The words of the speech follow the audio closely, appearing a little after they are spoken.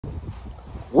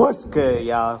What's good,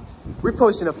 y'all? We're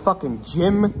posting a fucking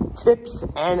gym tips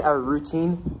and a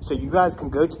routine so you guys can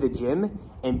go to the gym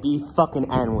and be fucking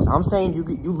animals. I'm saying you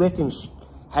lifting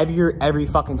heavier every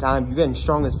fucking time. You're getting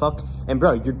strong as fuck. And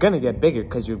bro, you're gonna get bigger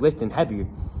because you're lifting heavier.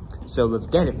 So let's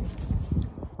get it.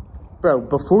 Bro,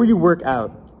 before you work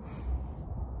out,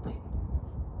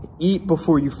 eat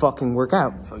before you fucking work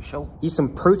out. For sure. Eat some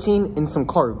protein and some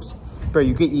carbs. Bro,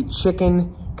 you can eat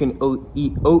chicken, you can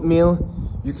eat oatmeal,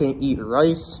 you can eat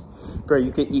rice, bro,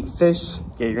 you can eat fish.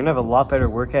 Yeah, you're gonna have a lot better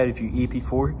workout if you eat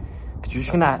before, because you're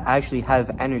just gonna actually have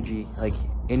energy, like,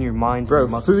 in your mind. Bro,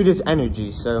 food is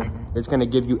energy, so it's gonna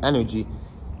give you energy.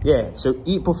 Yeah, so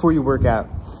eat before you work out.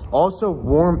 Also,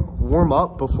 warm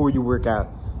up before you work out.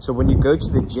 So when you go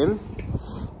to the gym,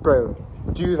 bro,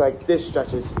 do like this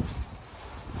stretches.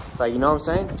 Like, you know what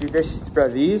I'm saying? Do this, bro,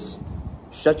 these.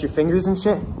 Stretch your fingers and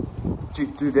shit.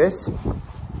 Do this.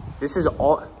 This is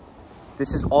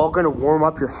all gonna warm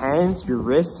up your hands, your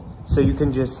wrists, so you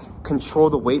can just control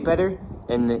the weight better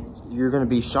and you're gonna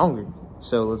be stronger.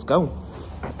 So let's go.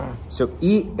 So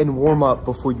eat and warm up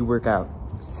before you work out.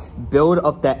 Build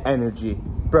up that energy.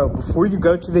 Bro, before you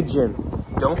go to the gym,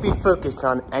 don't be focused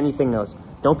on anything else.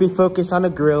 Don't be focused on a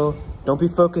grill. Don't be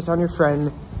focused on your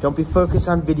friend. Don't be focused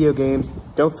on video games.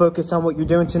 Don't focus on what you're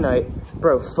doing tonight.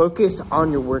 Bro, focus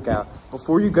on your workout.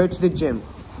 Before you go to the gym,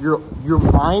 your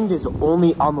mind is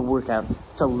only on the workout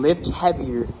to lift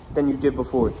heavier than you did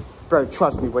before. Bro,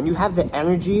 trust me, when you have the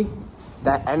energy,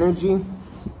 that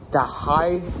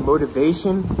high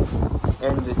motivation,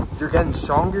 and you're getting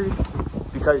stronger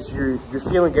because you're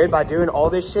feeling good by doing all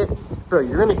this shit, bro,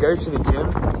 you're gonna go to the gym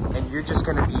and you're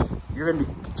gonna be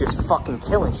just fucking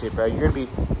killing shit, bro. You're gonna be,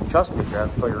 trust me, bro,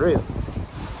 for real.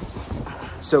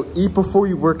 So eat before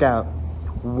you work out,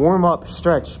 warm up,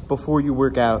 stretch before you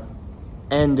work out,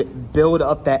 and build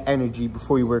up that energy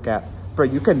before you work out. Bro,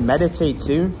 you can meditate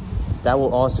too. That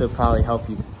will also probably help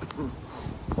you.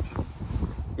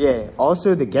 Yeah,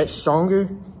 also to get stronger,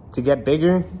 to get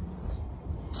bigger,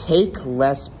 take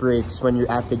less breaks when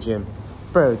you're at the gym.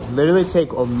 Bro, literally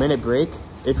take a minute break.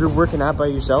 If you're working out by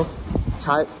yourself,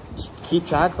 keep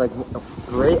track, like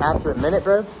right after a minute,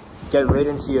 bro, get right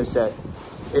into your set.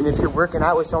 And if you're working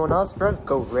out with someone else, bro,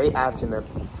 go right after them.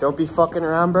 Don't be fucking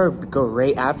around, bro. Go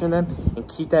right after them and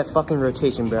keep that fucking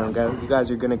rotation, bro. You guys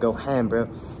are gonna go ham, bro.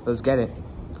 Let's get it.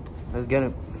 Let's get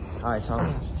it. All right,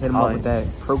 Tom. Hit him up with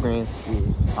that program.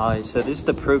 Yeah. All right, so this is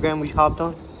the program we hopped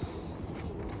on.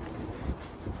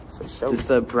 For sure. This is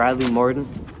the Bradley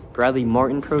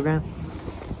Martin program.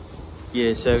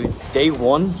 Yeah, so day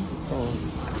one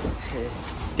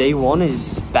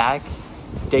is back.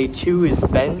 Day 2 is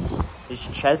bench. Is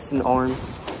chest and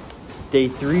arms. Day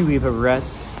 3 we have a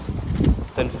rest.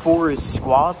 Then 4 is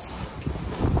squats.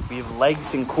 We have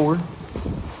legs and core.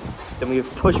 Then we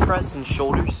have push press and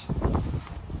shoulders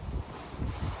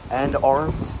and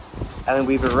arms. And then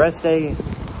we have a rest day.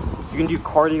 You can do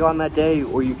cardio on that day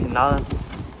or you cannot.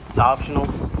 It's optional.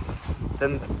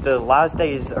 Then the last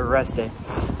day is a rest day.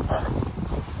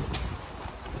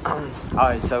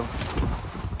 Alright, so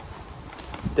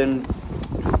then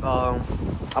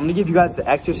I'm gonna give you guys the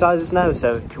exercises now,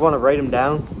 so if you want to write them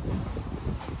down,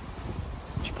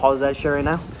 just pause that shit right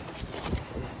now.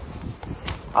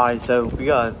 Alright, so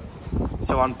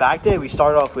on back day we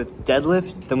start off with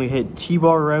deadlift, then we hit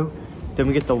T-bar row, then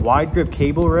we get the wide grip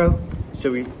cable row,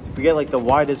 so we get like the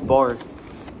widest bar,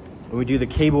 and we do the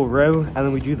cable row, and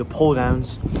then we do the pull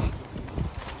downs.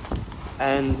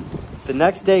 And the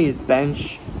next day is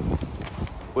bench,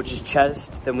 which is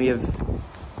chest. Then we have,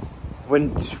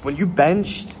 when you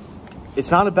bench,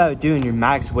 it's not about doing your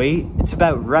max weight, it's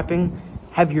about repping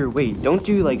heavier weight. Don't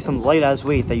do like some light ass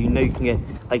weight that you know you can get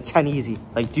like 10 easy.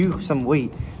 Like do some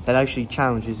weight that actually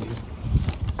challenges you.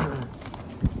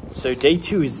 So day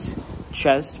 2 is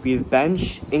chest. We have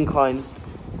bench, incline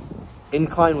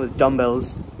with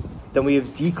dumbbells. Then we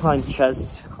have decline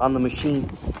chest on the machine.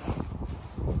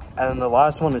 And then the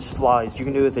last one is flies. You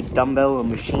can do it with a dumbbell, a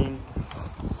machine,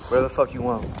 whatever the fuck you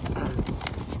want.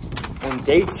 And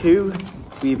day 2,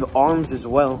 we have arms as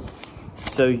well.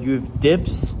 So you have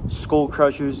dips, skull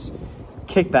crushers,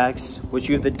 kickbacks, which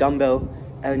you have the dumbbell,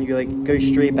 and then you like go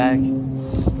straight back.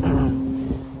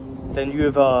 Then you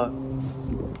have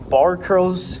bar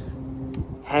curls,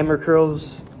 hammer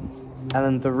curls, and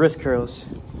then the wrist curls.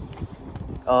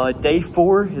 Day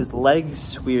 4 is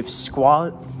legs. We have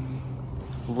squat,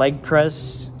 leg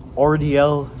press,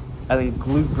 RDL, and then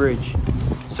glute bridge.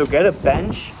 So get a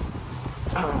bench,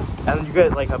 and then you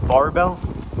get like a barbell.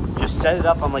 Just set it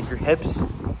up on like your hips,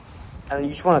 and then you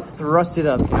just want to thrust it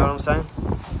up. You know what I'm saying?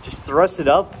 Just thrust it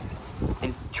up,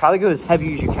 and try to go as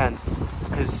heavy as you can.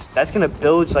 because that's gonna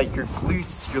build like your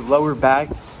glutes, your lower back.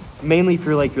 It's mainly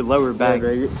for like your lower back.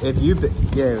 Yeah, if you,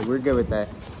 yeah, we're good with that.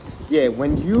 Yeah,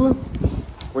 when you're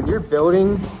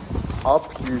building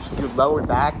up your lower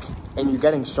back and you're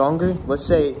getting stronger, let's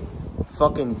say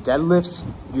fucking deadlifts,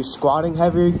 you're squatting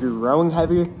heavier, you're rowing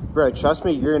heavier, bro, trust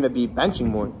me, you're gonna be benching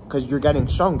more because you're getting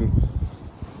stronger.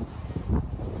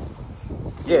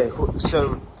 Yeah,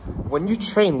 so when you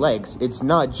train legs, it's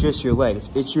not just your legs,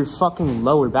 it's your fucking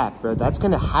lower back, bro. That's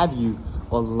gonna have you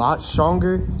a lot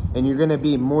stronger and you're gonna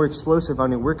be more explosive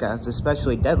on your workouts,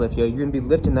 especially deadlift, yo. You're gonna be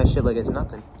lifting that shit like it's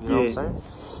nothing. You know what I'm saying?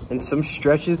 And some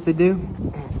stretches to do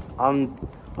on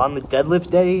the deadlift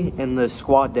day and the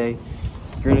squat day.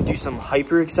 You're gonna do some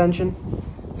hyper extension.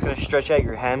 It's gonna stretch out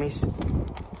your hammies.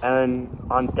 And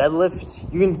on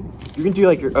deadlift, you can do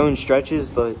like your own stretches,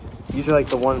 but these are like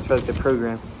the ones for like the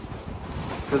program.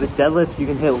 For the deadlift, you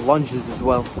can hit lunges as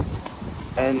well.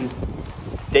 And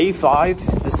day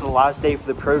 5, this is the last day for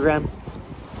the program.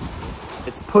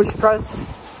 It's push press,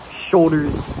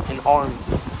 shoulders, and arms,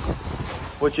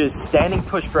 which is standing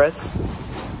push press.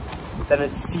 Then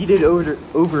it's seated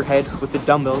overhead with the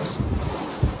dumbbells.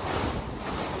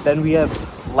 Then we have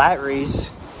lat raise,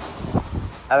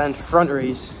 and then front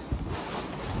raise.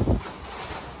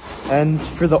 And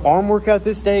for the arm workout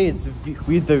this day,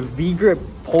 we have the V grip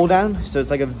pull down, so it's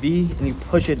like a V and you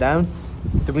push it down.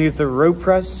 Then we have the rope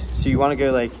press, so you want to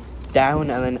go like down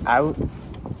and then out.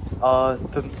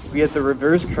 We have the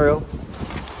reverse curl,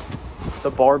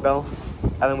 the barbell,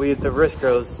 and then we have the wrist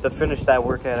curls to finish that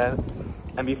workout out.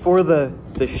 And before the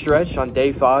stretch on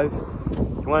day 5,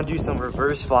 you want to do some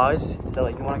reverse flies. So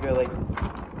like you want to go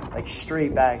like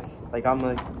straight back, like on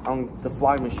the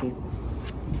fly machine.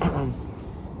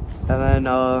 And then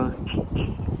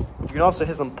you can also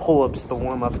hit some pull-ups to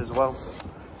warm up as well.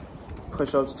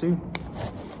 Push-ups too.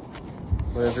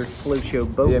 Whatever floats your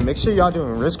boat. Yeah, make sure y'all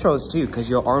doing wrist curls too, because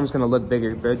your arm's gonna look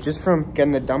bigger, bro. Just from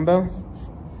getting a dumbbell.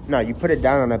 No, you put it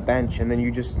down on a bench and then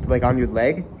you just like on your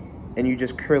leg and you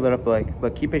just curl it up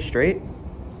but keep it straight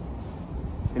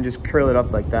and just curl it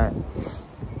up like that.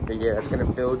 But yeah, that's gonna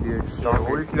build your stronger.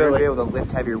 Or you can go, like, be able to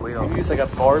lift heavier weight you off. can use like a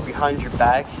bar behind your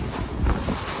back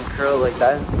and curl it like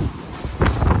that.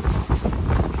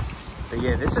 But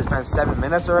yeah, this has been 7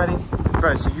 minutes already.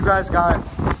 Bro, so you guys got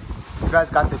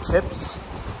the tips,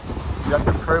 you got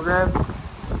the program,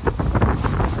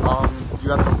 you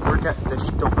got the workout,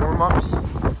 the warm-ups,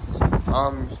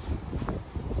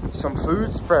 some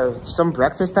foods, bro, some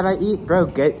breakfast that I eat, bro,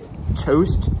 get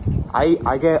toast. I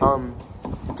get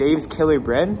Dave's Killer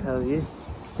Bread. Hell yeah.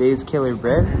 Dave's Killer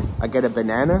Bread. I get a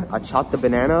banana. I chop the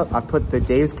banana up. I put the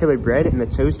Dave's Killer Bread in the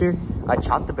toaster. I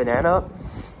chop the banana up.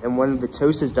 And when the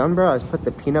toast is done, bro, I put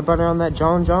the peanut butter on that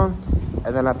John.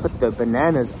 And then I put the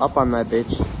bananas up on that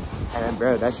bitch. And then,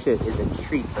 bro, that shit is a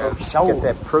treat, bro. You get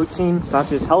that protein. It's not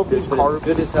just healthy, there's but carbs, it's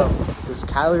good as hell. There's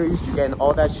calories. You're getting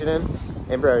all that shit in.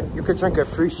 And, bro, you could drink a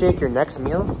fruit shake your next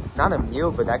meal. Not a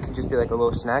meal, but that could just be like a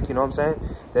little snack, you know what I'm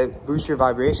saying? That boosts your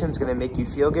vibrations, gonna make you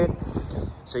feel good.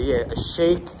 So, yeah, a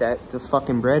shake, the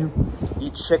fucking bread.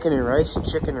 Eat chicken and rice.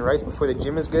 Chicken and rice before the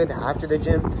gym is good. After the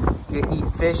gym, you can eat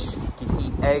fish. You can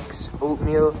eat eggs,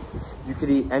 oatmeal. You could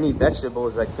eat any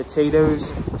vegetables like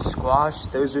potatoes, squash.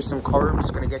 Those are some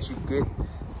carbs. Gonna get you good.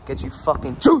 Get you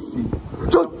fucking juicy,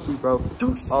 bro.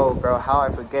 Juicy. Oh, bro, how I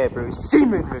forget, bro.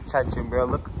 Semen retention, bro.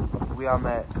 Look, we on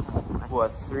that,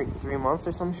 what, three months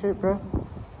or some shit, bro?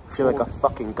 I feel like a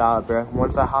fucking god, bro.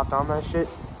 Once I hopped on that shit,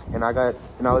 and I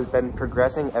was been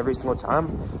progressing every single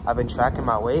time. I've been tracking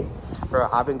my weight, bro.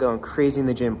 I've been going crazy in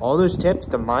the gym. All those tips,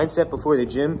 the mindset before the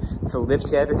gym to lift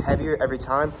heavier every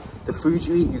time, the food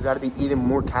you eat, you got to be eating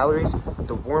more calories,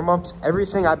 the warm-ups,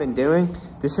 everything I've been doing,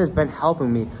 this has been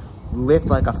helping me lift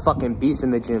like a fucking beast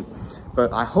in the gym.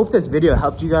 But I hope this video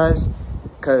helped you guys,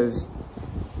 because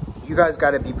you guys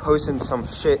got to be posting some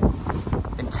shit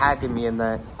and tagging me in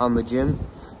that on the gym,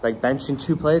 like benching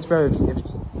 2 plates, bro.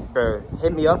 Bro,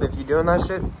 hit me up if you're doing that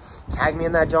shit. Tag me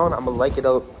in that, John. I'm gonna like it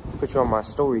up, put you on my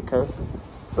story, cuz.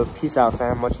 But peace out,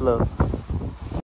 fam. Much love.